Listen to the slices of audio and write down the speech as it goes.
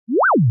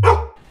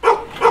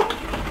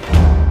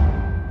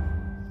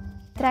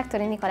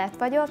Traktori Nikolett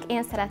vagyok,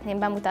 én szeretném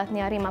bemutatni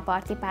a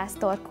rimaparti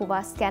pásztor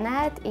Kuvasz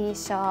kenelt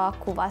és a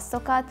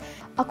kuvaszokat.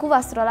 A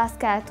kuvaszról azt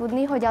kell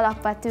tudni, hogy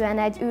alapvetően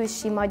egy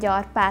ősi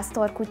magyar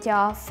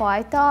pásztorkutya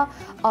fajta,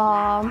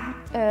 a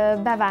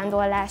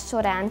bevándorlás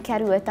során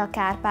került a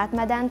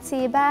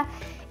Kárpát-medencébe,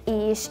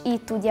 és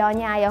itt ugye a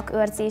nyájak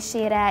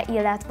őrzésére,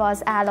 illetve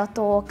az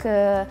állatok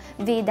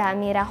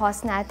védelmére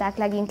használták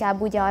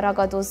leginkább ugye a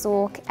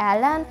ragadozók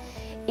ellen,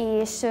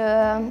 és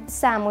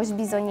számos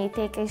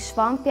bizonyíték is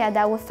van,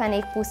 például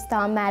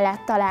fenékpuszta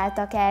mellett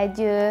találtak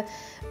egy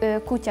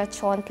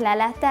kutyacsont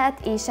leletet,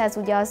 és ez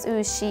ugye az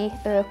ősi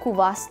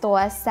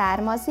kuvasztól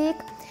származik,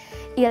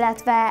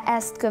 illetve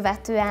ezt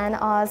követően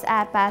az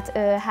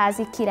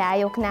Árpád-házi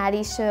királyoknál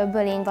is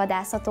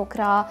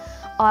bölényvadászatokra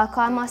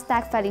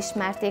alkalmazták,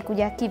 felismerték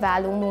ugye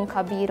kiváló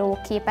munkabíró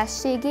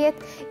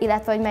képességét,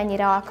 illetve hogy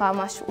mennyire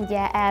alkalmas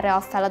ugye erre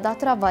a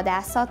feladatra,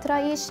 vadászatra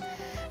is.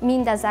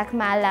 Mindezek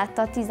mellett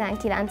a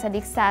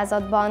 19.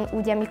 században,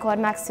 ugye mikor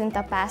megszűnt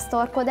a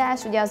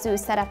pásztorkodás, ugye az ő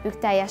szerepük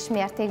teljes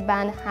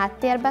mértékben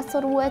háttérbe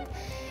szorult,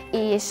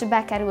 és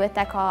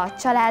bekerültek a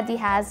családi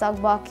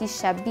házakba,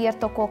 kisebb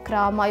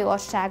birtokokra,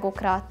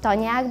 majorságokra,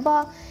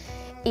 tanyákba,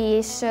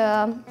 és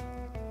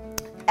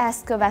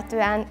ezt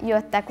követően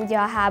jöttek ugye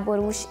a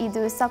háborús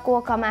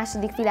időszakok, a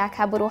II.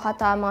 Világháború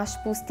hatalmas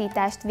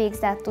pusztítást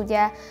végzett,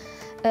 ugye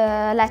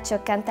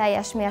lecsökkent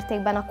teljes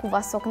mértékben a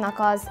kuvaszoknak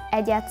az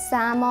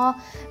egyedszáma,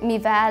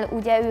 mivel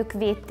ugye ők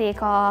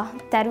védték a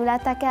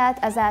területeket,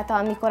 ezáltal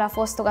amikor a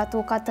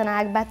fosztogató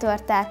katonák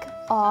betörtek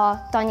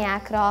a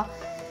tanyákra,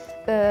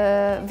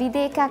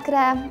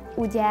 vidékekre,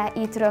 ugye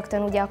itt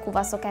rögtön ugye a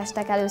kuvaszok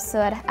estek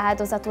először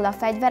áldozatul a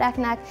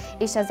fegyvereknek,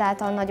 és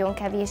ezáltal nagyon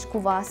kevés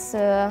kuvasz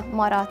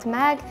maradt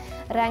meg.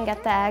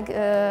 Rengeteg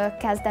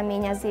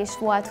kezdeményezés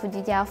volt, hogy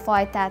ugye a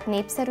fajtát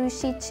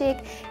népszerűsítsék,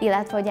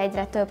 illetve hogy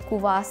egyre több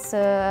kuvasz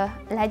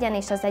legyen,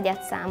 és az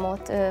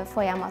egyedszámot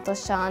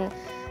folyamatosan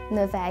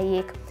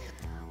növeljék.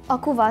 A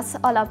kuvasz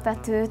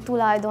alapvető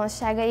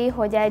tulajdonságai,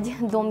 hogy egy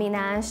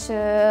domináns,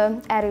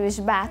 erős,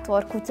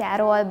 bátor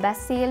kutyáról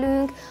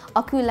beszélünk.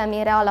 A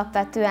küllemére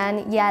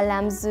alapvetően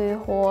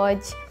jellemző,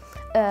 hogy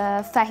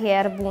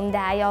fehér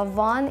bundája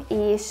van,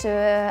 és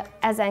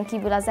ezen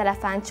kívül az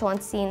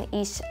elefántcsontszín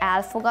is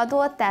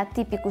elfogadott, tehát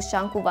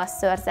tipikusan kuvasz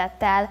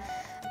szőrzettel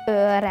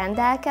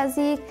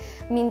rendelkezik.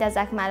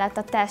 Mindezek mellett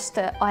a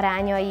test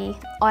arányai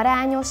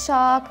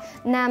arányosak,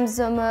 nem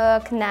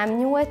zömök, nem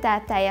nyúl,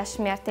 tehát teljes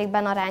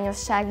mértékben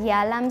arányosság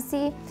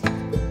jellemzi.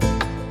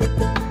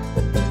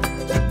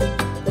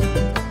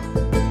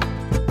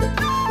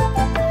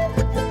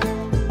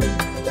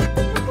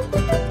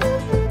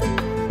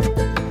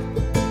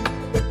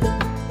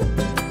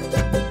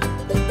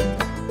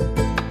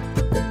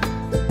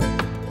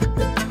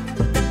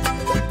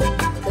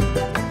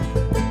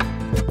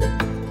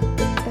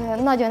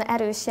 Nagyon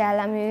erős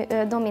jellemű,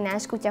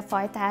 domináns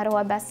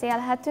kutyafajtáról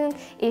beszélhetünk,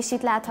 és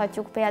itt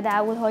láthatjuk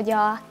például, hogy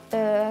a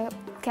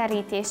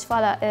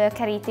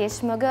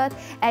kerítés mögött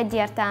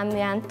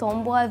egyértelműen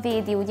tombol,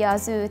 védi ugye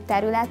az ő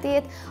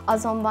területét,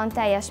 azonban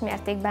teljes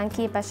mértékben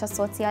képes a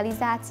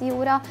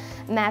szocializációra,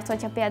 mert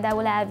hogyha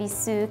például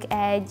elvisszük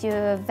egy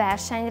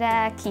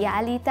versenyre,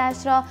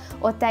 kiállításra,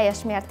 ott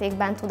teljes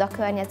mértékben tud a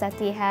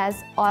környezetéhez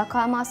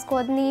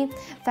alkalmazkodni,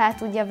 fel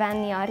tudja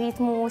venni a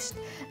ritmust,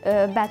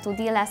 be tud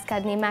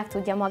illeszkedni, meg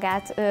tudja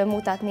magát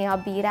mutatni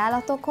a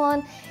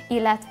bírálatokon,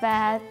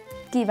 illetve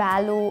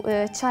kiváló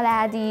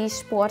családi,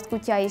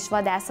 sportkutya és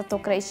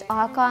vadászatokra is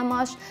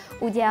alkalmas.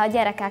 Ugye a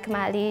gyerekek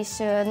mellé is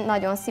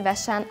nagyon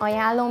szívesen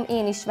ajánlom,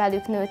 én is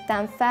velük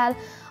nőttem fel.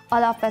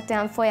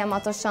 Alapvetően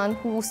folyamatosan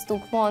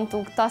húztuk,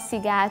 vontuk,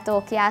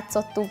 taszigáltuk,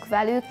 játszottuk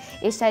velük,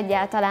 és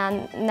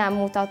egyáltalán nem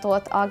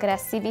mutatott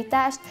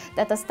agresszivitást,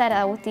 tehát a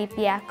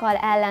sztereotípiákkal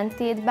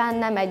ellentétben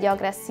nem egy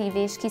agresszív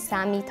és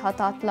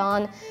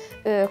kiszámíthatatlan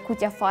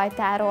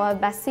kutyafajtáról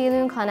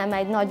beszélünk, hanem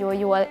egy nagyon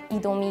jól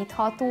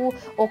idomítható,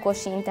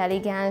 okos,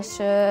 intelligens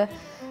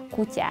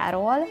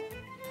kutyáról.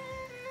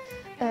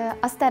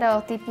 A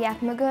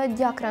sztereotípiák mögött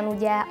gyakran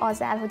ugye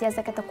az áll, hogy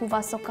ezeket a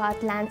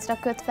kuvaszokat láncra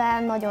kötve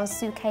nagyon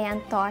szűk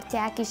helyen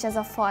tartják, és ez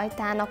a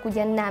fajtának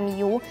ugye nem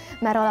jó,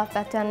 mert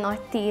alapvetően nagy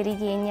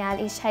térigénnyel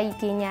és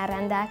helyigénnyel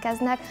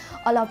rendelkeznek.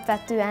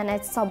 Alapvetően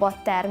egy szabad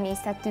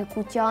természetű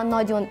kutya,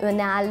 nagyon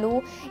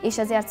önálló, és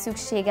ezért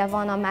szüksége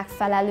van a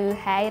megfelelő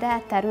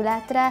helyre,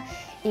 területre,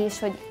 és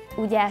hogy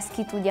ugye ezt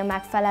ki tudja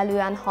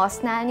megfelelően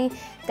használni,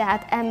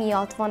 tehát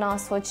emiatt van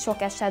az, hogy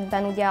sok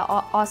esetben ugye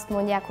azt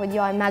mondják, hogy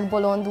jaj,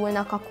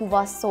 megbolondulnak a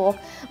kuvaszok,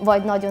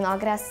 vagy nagyon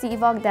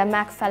agresszívak, de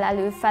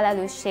megfelelő,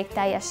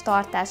 felelősségteljes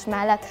tartás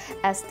mellett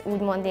ezt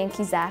úgymond én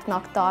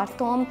kizártnak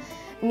tartom.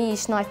 Mi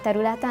is nagy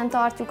területen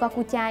tartjuk a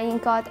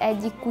kutyáinkat,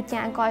 egyik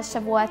kutyánkkal se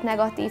volt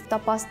negatív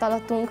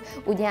tapasztalatunk,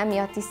 ugye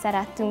emiatt is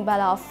szerettünk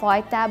bele a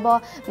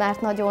fajtába,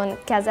 mert nagyon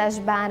kezes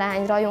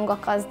bárány, rajong a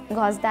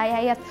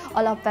gazdájáért,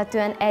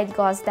 alapvetően egy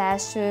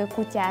gazdás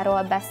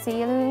kutyáról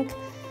beszélünk.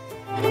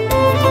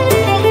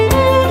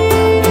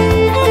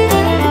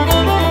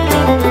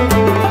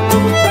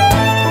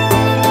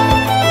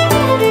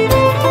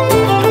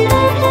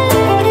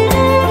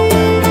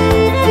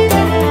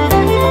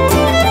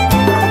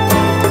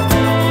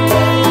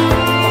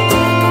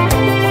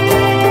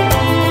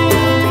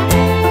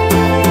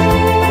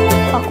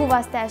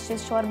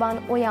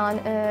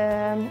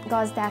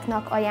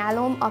 azoknak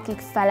ajánlom, akik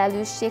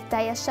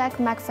felelősségteljesek,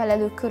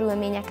 megfelelő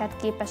körülményeket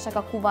képesek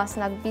a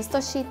kuvasznak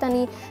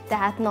biztosítani,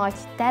 tehát nagy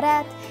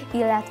teret,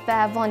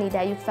 illetve van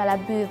idejük vele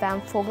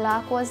bőven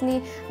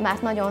foglalkozni,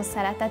 mert nagyon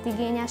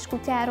szeretetigényes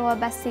kutyáról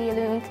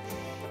beszélünk,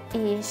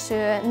 és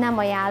nem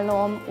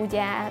ajánlom,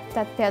 ugye,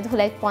 tehát például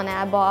egy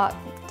panelba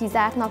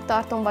kizártnak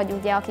tartom, vagy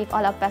ugye akik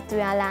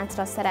alapvetően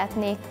láncra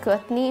szeretnék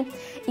kötni,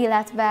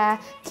 illetve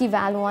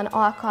kiválóan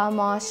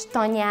alkalmas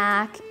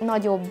tanyák,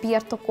 nagyobb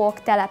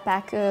birtokok,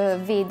 telepek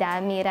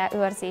védelmére,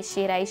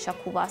 őrzésére is a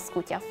kuvasz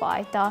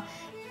kutyafajta,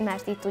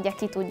 mert itt ugye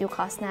ki tudjuk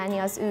használni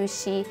az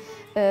ősi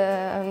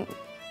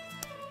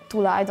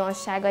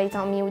tulajdonságait,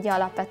 ami ugye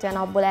alapvetően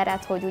abból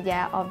ered, hogy ugye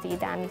a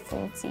védelmi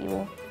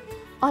funkció.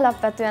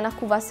 Alapvetően a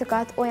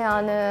kuvaszokat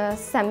olyan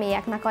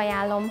személyeknek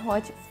ajánlom,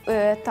 hogy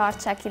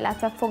tartsák,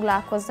 illetve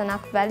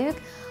foglalkozzanak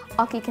velük,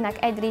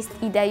 akiknek egyrészt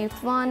idejük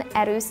van,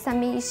 erős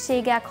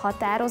személyiségek,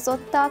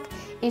 határozottak,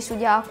 és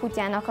ugye a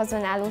kutyának az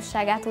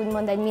önállóságát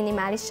úgymond egy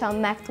minimálisan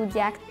meg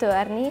tudják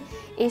törni,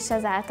 és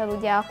ezáltal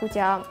ugye a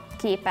kutya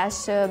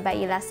képes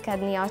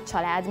beilleszkedni a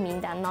család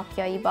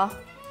mindennapjaiba.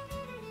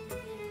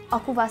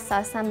 A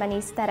kuvasszal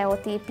szembeni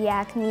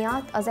sztereotípiák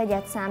miatt az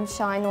egyedszám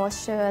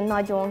sajnos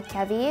nagyon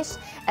kevés,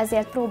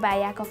 ezért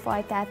próbálják a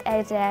fajtát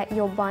egyre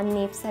jobban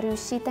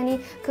népszerűsíteni.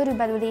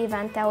 Körülbelül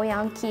évente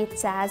olyan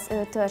 200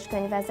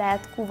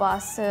 törzskönyvezett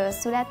kuvasz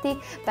születik.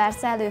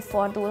 Persze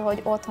előfordul,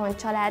 hogy otthon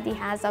családi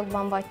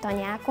házakban vagy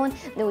tanyákon,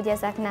 de ugye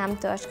ezek nem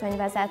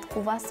törzskönyvezett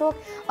kuvaszok,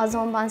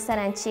 azonban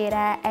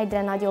szerencsére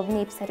egyre nagyobb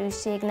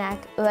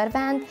népszerűségnek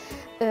örvend.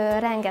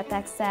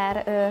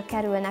 Rengetegszer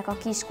kerülnek a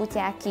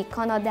kiskutyák ki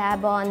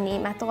Kanadába,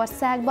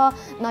 Németországba,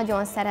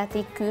 nagyon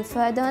szeretik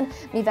külföldön,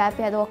 mivel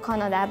például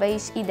Kanadában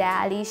is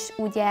ideális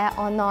ugye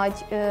a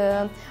nagy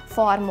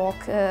farmok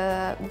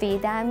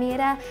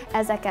védelmére,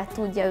 ezeket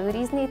tudja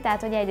őrizni,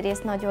 tehát hogy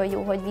egyrészt nagyon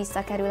jó, hogy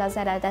visszakerül az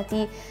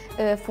eredeti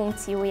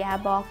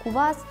funkciójába a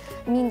kuvasz.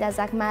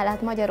 Mindezek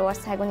mellett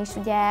Magyarországon is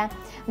ugye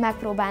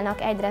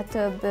megpróbálnak egyre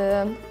több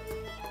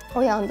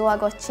olyan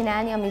dolgot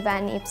csinálni,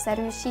 amivel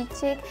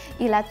népszerűsítsék,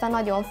 illetve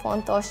nagyon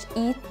fontos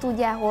itt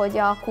ugye, hogy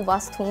a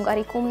kuvaszt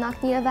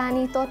hungarikumnak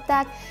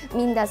nyilvánították.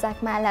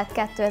 Mindezek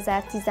mellett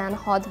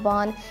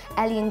 2016-ban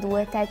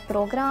elindult egy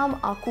program,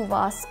 a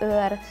Kuvasz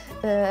őr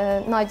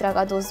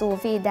nagyragadozó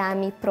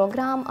védelmi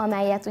program,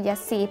 amelyet ugye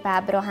Szép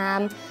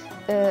Ábrahám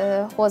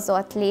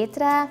hozott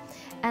létre.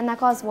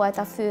 Ennek az volt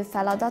a fő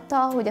feladata,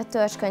 hogy a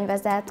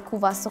törzskönyvezett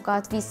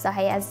kuvaszokat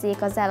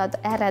visszahelyezzék az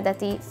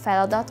eredeti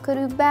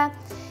feladatkörükbe,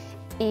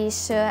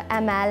 és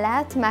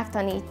emellett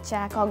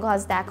megtanítsák a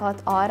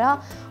gazdákat arra,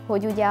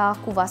 hogy ugye a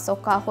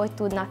kuvaszokkal hogy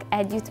tudnak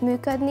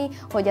együttműködni,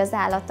 hogy az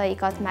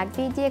állataikat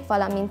megvédjék,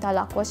 valamint a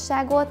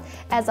lakosságot.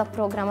 Ez a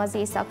program az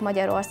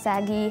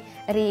észak-magyarországi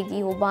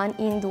régióban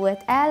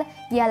indult el,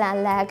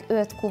 jelenleg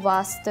 5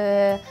 kuvaszt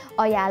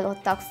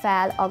ajánlottak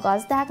fel a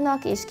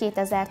gazdáknak, és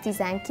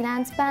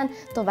 2019-ben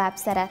tovább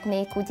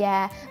szeretnék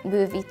ugye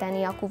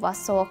bővíteni a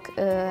kuvaszok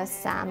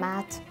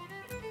számát.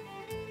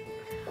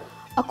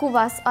 A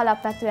kuvasz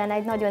alapvetően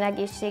egy nagyon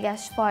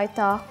egészséges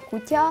fajta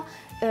kutya,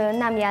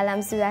 nem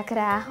jellemzőek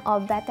rá a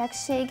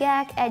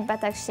betegségek. Egy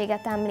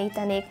betegséget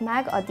említenék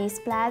meg, a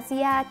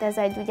diszpláziát, ez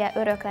egy ugye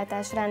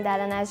örökletes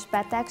rendellenes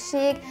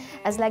betegség,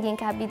 ez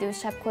leginkább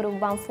idősebb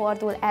korukban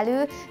fordul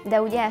elő,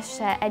 de ugye ez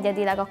se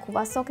egyedileg a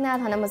kuvaszoknál,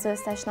 hanem az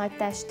összes nagy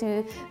testű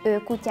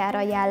kutyára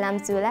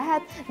jellemző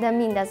lehet, de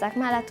mindezek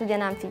mellett ugye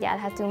nem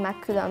figyelhetünk meg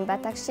külön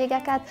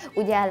betegségeket,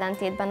 ugye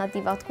ellentétben a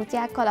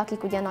divatkutyákkal,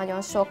 akik ugye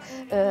nagyon sok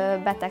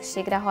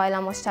betegségre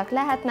hajlamosak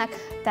lehetnek,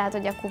 tehát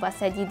hogy a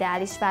kuvasz egy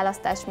ideális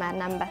választás, már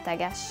nem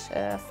beteges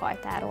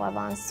fajtáról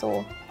van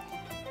szó.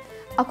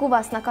 A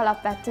kuvasznak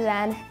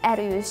alapvetően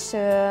erős,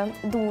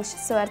 dús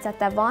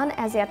szőrzete van,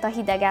 ezért a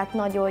hideget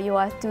nagyon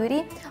jól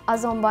tűri,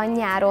 azonban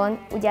nyáron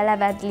ugye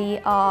levedli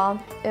a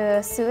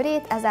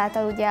szőrét,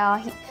 ezáltal ugye a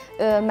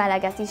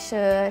meleget is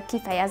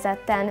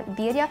kifejezetten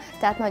bírja,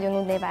 tehát nagyon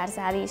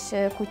univerzális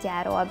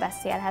kutyáról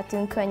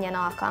beszélhetünk, könnyen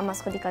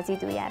alkalmazkodik az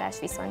időjárás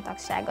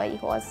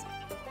viszonytagságaihoz.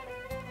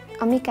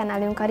 A mi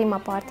kenelünk a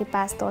rimaparti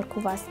pásztor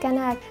kuvasz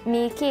kenel.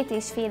 Mi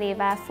 2,5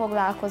 évvel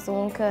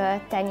foglalkozunk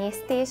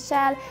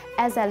tenyésztéssel,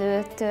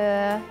 ezelőtt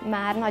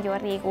már nagyon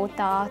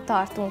régóta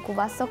tartunk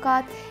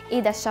kuvaszokat.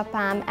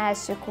 Édesapám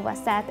első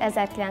kuvaszát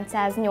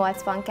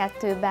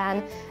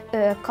 1982-ben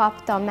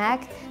kapta meg.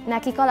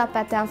 Nekik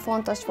alapvetően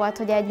fontos volt,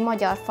 hogy egy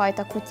magyar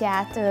fajta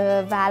kutyát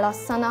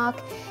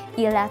válasszanak,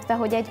 illetve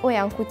hogy egy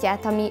olyan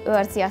kutyát, ami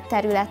őrzi a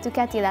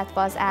területüket,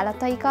 illetve az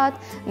állataikat,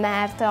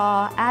 mert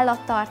az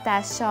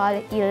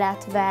állattartással,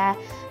 illetve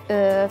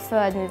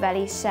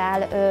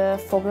földműveléssel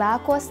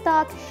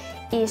foglalkoztak,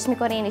 és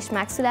mikor én is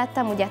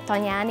megszülettem, ugye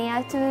tanyán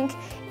éltünk,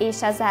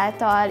 és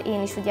ezáltal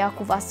én is ugye a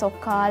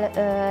kuvaszokkal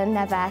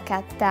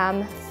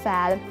nevelkedtem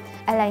fel.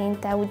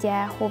 Eleinte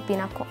ugye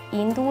hobbinak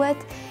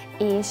indult,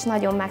 és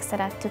nagyon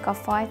megszerettük a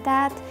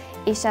fajtát,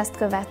 és ezt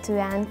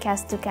követően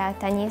kezdtük el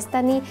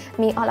tenyészteni.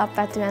 Mi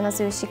alapvetően az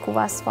ősi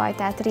kuvasz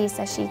fajtát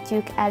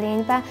részesítjük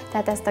elénybe,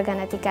 tehát ezt a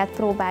genetikát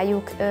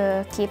próbáljuk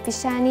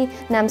képviselni,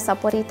 nem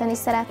szaporítani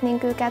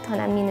szeretnénk őket,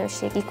 hanem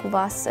minőségi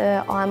kuvasz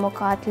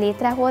almokat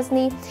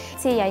létrehozni.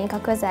 Céljaink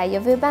a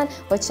közeljövőben,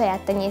 hogy saját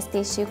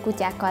tenyésztésű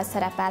kutyákkal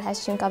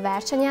szerepelhessünk a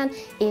versenyen,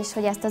 és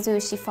hogy ezt az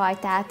ősi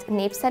fajtát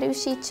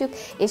népszerűsítsük,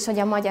 és hogy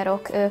a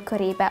magyarok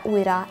körébe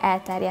újra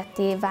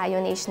elterjedté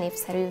váljon és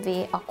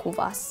népszerűvé a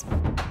kuvasz.